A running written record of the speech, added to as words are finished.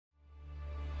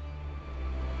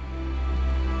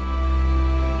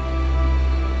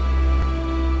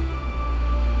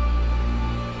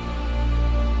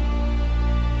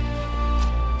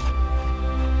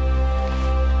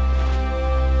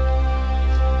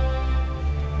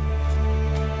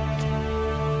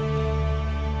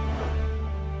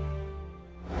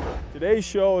Today's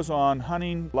show is on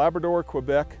hunting Labrador,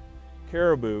 Quebec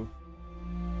caribou.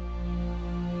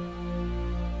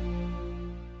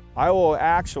 I will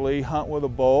actually hunt with a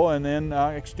bow and then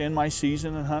extend my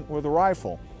season and hunt with a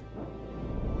rifle.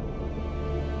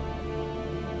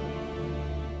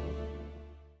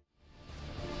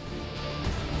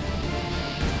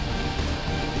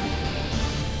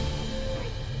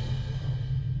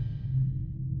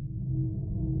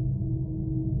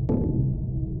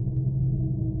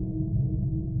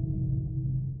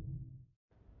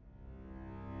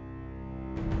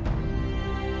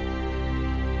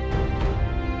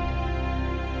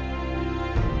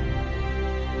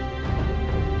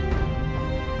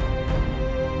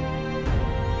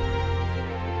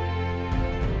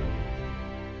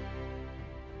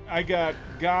 I got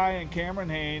Guy and Cameron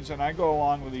Haynes, and I go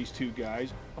along with these two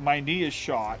guys. My knee is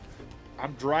shot.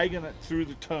 I'm dragging it through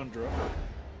the tundra.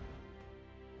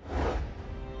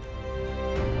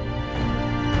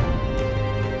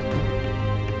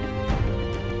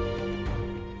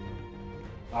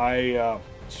 I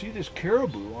see this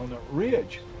caribou on the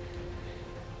ridge.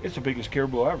 It's the biggest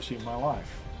caribou I've ever seen in my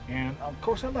life. And of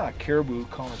course, I'm not a caribou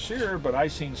connoisseur, but I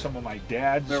seen some of my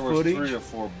dad's footage. There was 3 or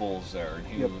 4 bulls there, and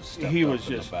he was stepped he up was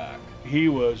in just the back. He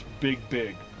was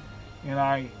big, and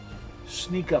I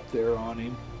sneak up there on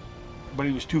him, but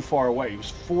he was too far away. He was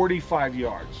 45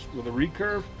 yards with a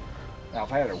recurve. Now,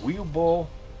 if I had a wheel bull,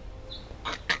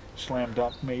 slam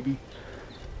dunk maybe,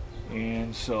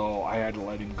 and so I had to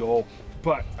let him go.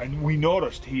 But we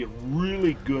noticed he had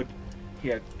really good. He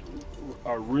had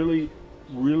a really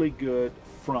good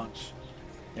fronts,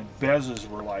 and bezes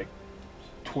were like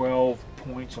 12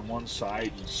 points on one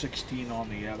side and 16 on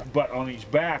the other. But on his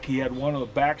back, he had one of the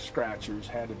back scratchers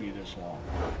had to be this long.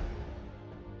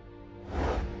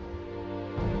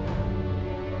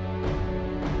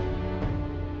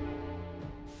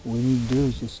 What we need to do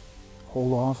is just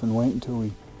hold off and wait until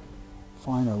we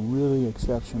find a really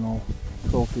exceptional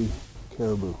trophy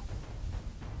caribou.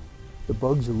 The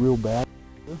bugs are real bad.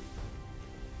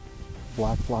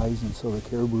 Black flies, and so the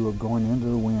caribou are going into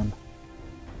the wind,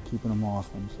 keeping them off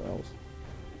themselves.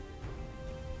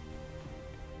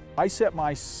 I set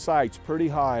my sights pretty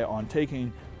high on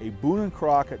taking a Boone and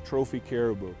Crockett trophy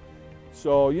caribou.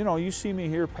 So, you know, you see me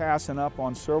here passing up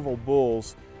on several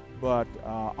bulls, but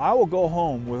I will go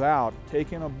home without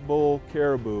taking a bull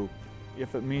caribou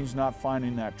if it means not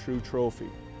finding that true trophy.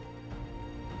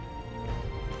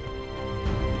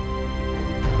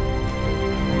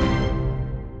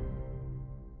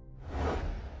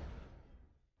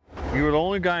 You were the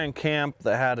only guy in camp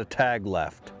that had a tag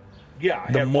left. Yeah,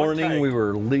 I the had morning one tag. we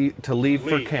were to leave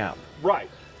for camp. Right.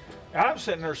 And I'm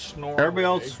sitting there snoring. Everybody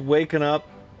else waking up,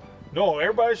 no,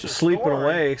 everybody's just sleeping snoring.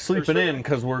 away, sleeping in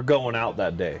because we're going out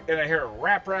that day. And I hear a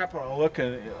rap, and I look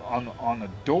on the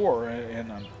door,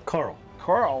 and Carl,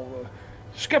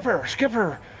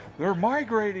 Skipper, they're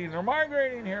migrating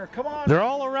here. Come on. They're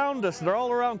all around us. They're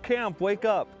all around camp. Wake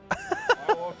up.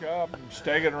 I woke up, I'm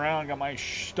staggering around, got my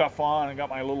stuff on, and got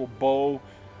my little bow,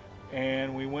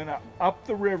 and we went up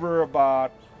the river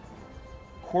about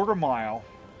a quarter mile,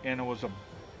 and it was a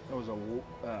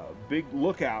big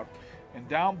lookout, and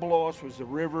down below us was the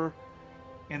river,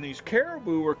 and these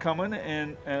caribou were coming,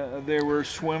 and they were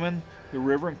swimming the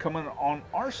river and coming on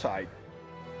our side.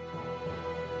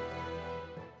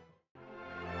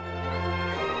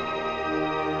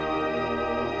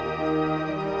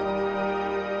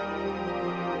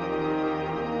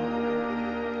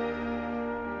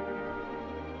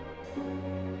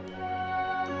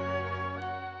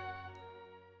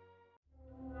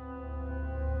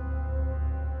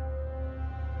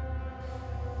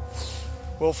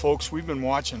 Well, folks, we've been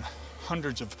watching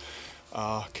hundreds of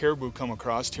caribou come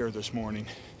across here this morning.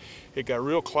 It got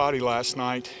real cloudy last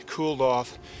night, cooled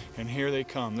off, and here they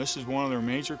come. This is one of their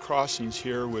major crossings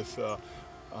here with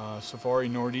Safari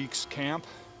Nordique's camp,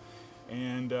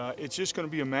 and it's just going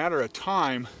to be a matter of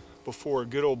time before a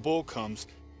good old bull comes.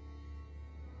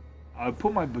 I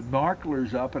put my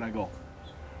binoculars up and I go,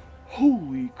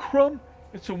 holy crumb,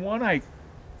 it's the one I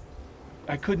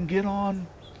couldn't get on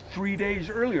 3 days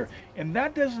earlier, and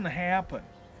that doesn't happen.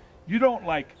 You don't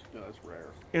no, that's rare.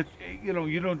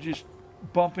 You don't just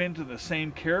bump into the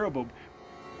same caribou.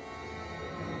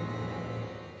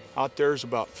 Out there's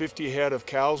about 50 head of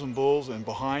cows and bulls, and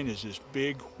behind is this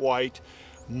big white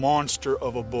monster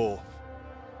of a bull.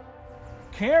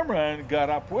 Cameron got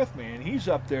up with me, and he's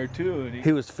up there too. And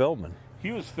he was filming.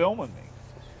 He was filming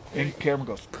me, and Cameron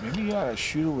goes, "Maybe you ought to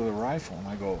shoot it with a rifle." And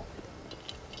I go,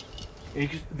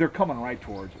 "They're coming right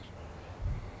towards us."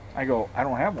 I go, "I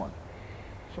don't have one."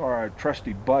 So our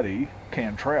trusty buddy,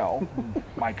 Cantrell,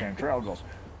 Mike Cantrell, goes,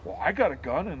 Well, I got a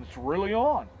gun and it's really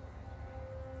on.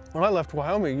 When I left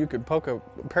Wyoming, you could poke a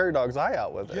prairie dog's eye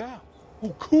out with it. Yeah.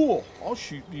 Oh, cool. I'll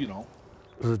shoot, you know.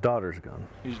 It was his daughter's gun.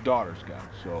 His daughter's gun.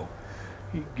 So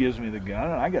he gives me the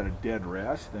gun, and I got a dead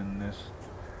rest, and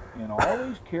all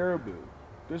these caribou.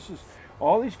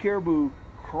 All these caribou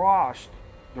crossed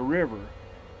the river,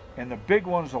 and the big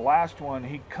one's the last one.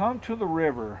 He come to the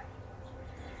river,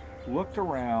 looked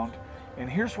around, and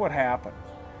here's what happened.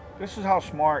 This is how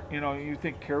smart, you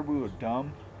think caribou are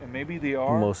dumb, and maybe they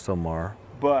are. Most of them are.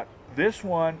 But this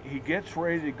one, he gets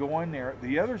ready to go in there.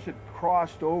 The others had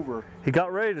crossed over. He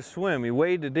got ready to swim. He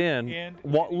waded in,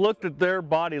 looked at their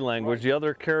body language, the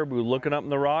other caribou looking up in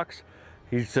the rocks.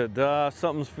 He said,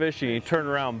 something's fishy. He turned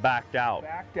around, backed out.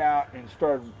 Backed out and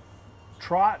started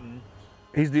trotting.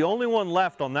 He's the only one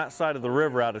left on that side of the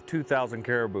river out of 2,000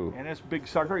 caribou. And this big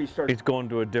sucker, he's going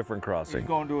to a different crossing. He's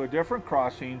going to a different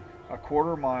crossing, a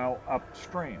quarter mile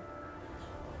upstream.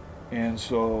 And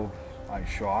so I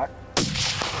shot,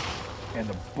 and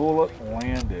the bullet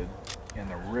landed in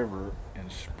the river and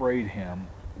sprayed him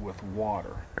with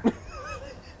water.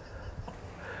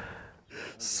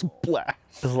 Splash.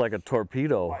 It was like a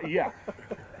torpedo. Yeah.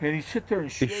 And he sit there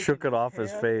and he shook it off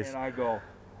his face. And I go,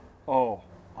 oh,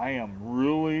 I am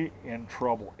really in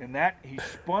trouble. And that, he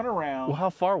spun around. Well, how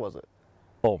far was it?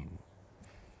 Oh,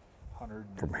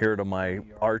 from here to my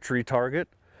archery target.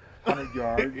 100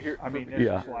 yards. I mean,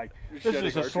 this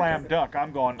is a slam dunk.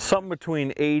 I'm going. Something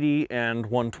between 80 and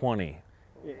 120,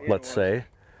 let's say.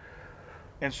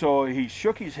 And so he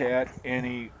shook his head and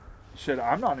he said,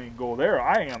 I'm not even go there.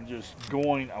 I am just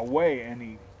going away.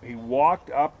 And he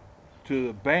walked up to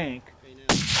the bank.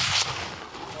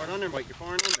 Far under, Mike. You're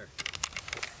far under.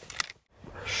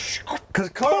 Because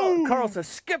Carl says,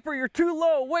 Skipper, you're too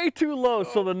low, way too low.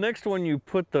 So the next one, you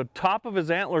put the top of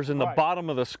his antlers in the bottom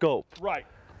of the scope. Right.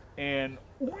 And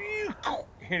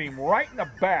hit him right in the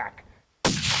back.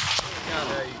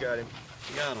 Yeah, you got him.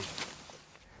 You got him.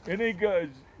 And he goes,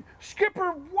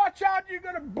 Skipper, watch out, you're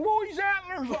going to blow his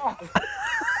antlers off.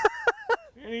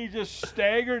 And he just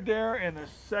staggered there, and the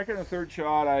second and third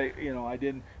shot, I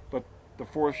didn't, but the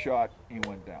fourth shot, he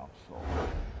went down, so.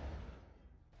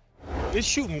 It's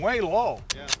shooting way low.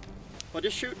 Yeah. Well,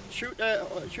 just shoot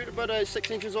about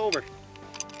 6 inches over.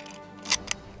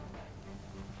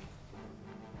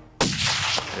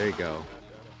 There you go.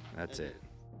 That's it.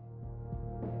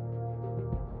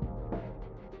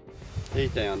 He's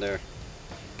down there.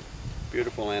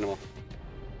 Beautiful animal.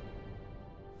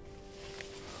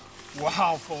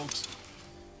 Wow, folks.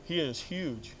 He is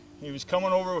huge. He was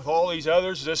coming over with all these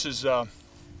others. This is a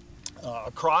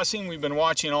crossing we've been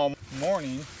watching all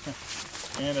morning.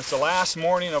 And it's the last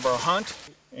morning of our hunt.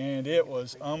 And it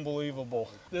was unbelievable.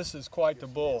 This is quite the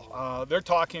bull. They're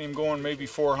talking him going maybe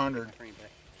 400.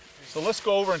 So let's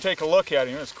go over and take a look at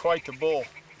him. It's quite the bull.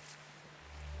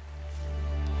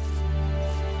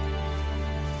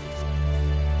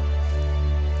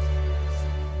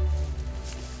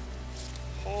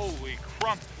 Holy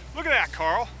crump. Look at that,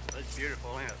 Carl. That's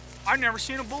beautiful, isn't it? I've never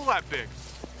seen a bull that big.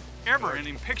 Ever, and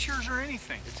in pictures or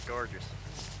anything. It's gorgeous.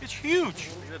 It's huge.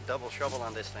 Look at a double shovel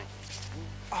on this thing.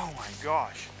 Oh my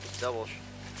gosh. It's double.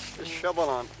 This shovel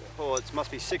on, oh, it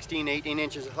must be 16, 18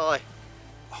 inches high.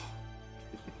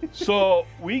 So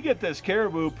we get this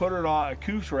caribou, put it on a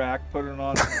coos rack, put it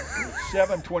on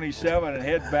 727 and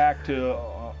head back to,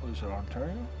 is it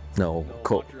Ontario? No,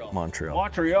 Montreal.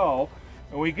 Montreal.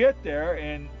 And we get there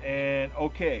and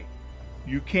okay,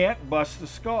 you can't bust the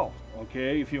skull,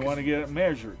 okay, if you want to get it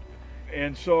measured.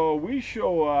 And so we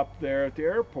show up there at the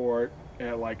airport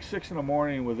at like 6 in the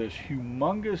morning with this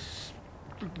humongous,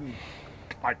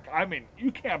 I mean,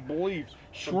 you can't believe,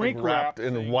 shrink wrapped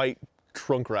in white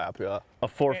shrunk wrap, yeah. A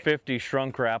 450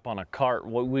 shrunk wrap on a cart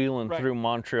wheeling through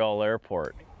Montreal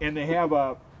Airport. And they have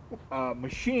a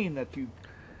machine that you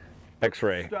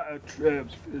X-ray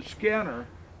scanner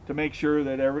to make sure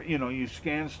that you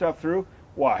scan stuff through.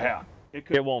 Well, hell,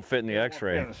 it won't fit in the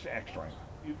X-ray.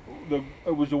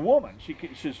 It was a woman. She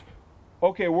says,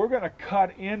 "Okay, we're going to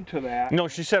cut into that." No,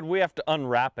 she said we have to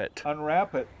unwrap it.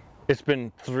 Unwrap it. It's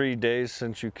been 3 days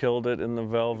since you killed it in the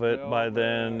velvet by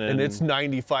then. And it's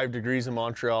 95 degrees in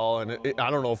Montreal, and I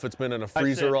don't know if it's been in a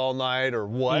freezer all night or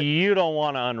what. You don't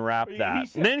want to unwrap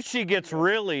that. And then she gets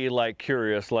really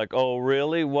curious, like, oh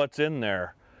really, what's in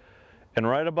there? And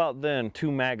right about then,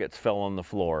 2 maggots fell on the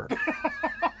floor.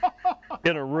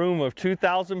 In a room of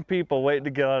 2,000 people waiting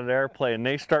to get on an airplane,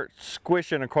 they start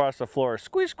squishing across the floor.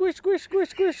 Squish, squish, squish, squish,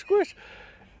 squish, squish.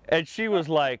 And she was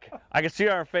like, I could see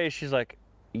on her face, she's like,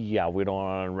 yeah, we don't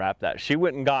want to unwrap that. She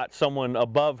went and got someone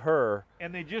above her.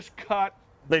 And they just cut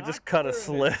They just cut a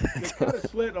slit. They cut a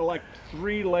slit of like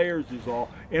 3 layers is all,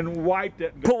 and wiped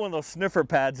it. And Put one of those sniffer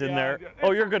pads in there.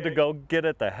 Oh, you're good to go. Get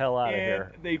it the hell out of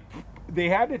here. They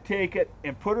had to take it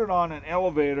and put it on an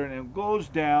elevator, and it goes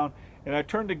down. And I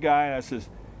turned to the guy and I says,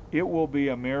 "It will be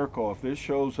a miracle if this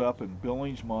shows up in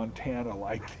Billings, Montana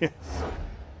like this."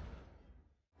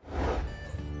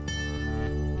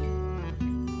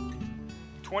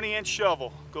 20-inch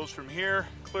shovel goes from here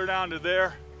clear down to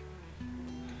there.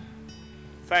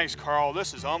 Thanks, Carl.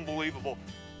 This is unbelievable.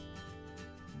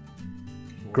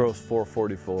 Gross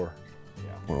 444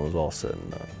 when it was all said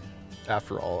and done.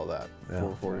 After all of that, Yeah.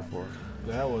 444.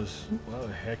 That was, what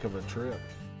a heck of a trip.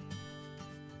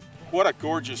 What a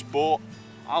gorgeous bull.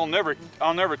 I'll never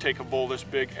take a bull this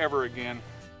big ever again.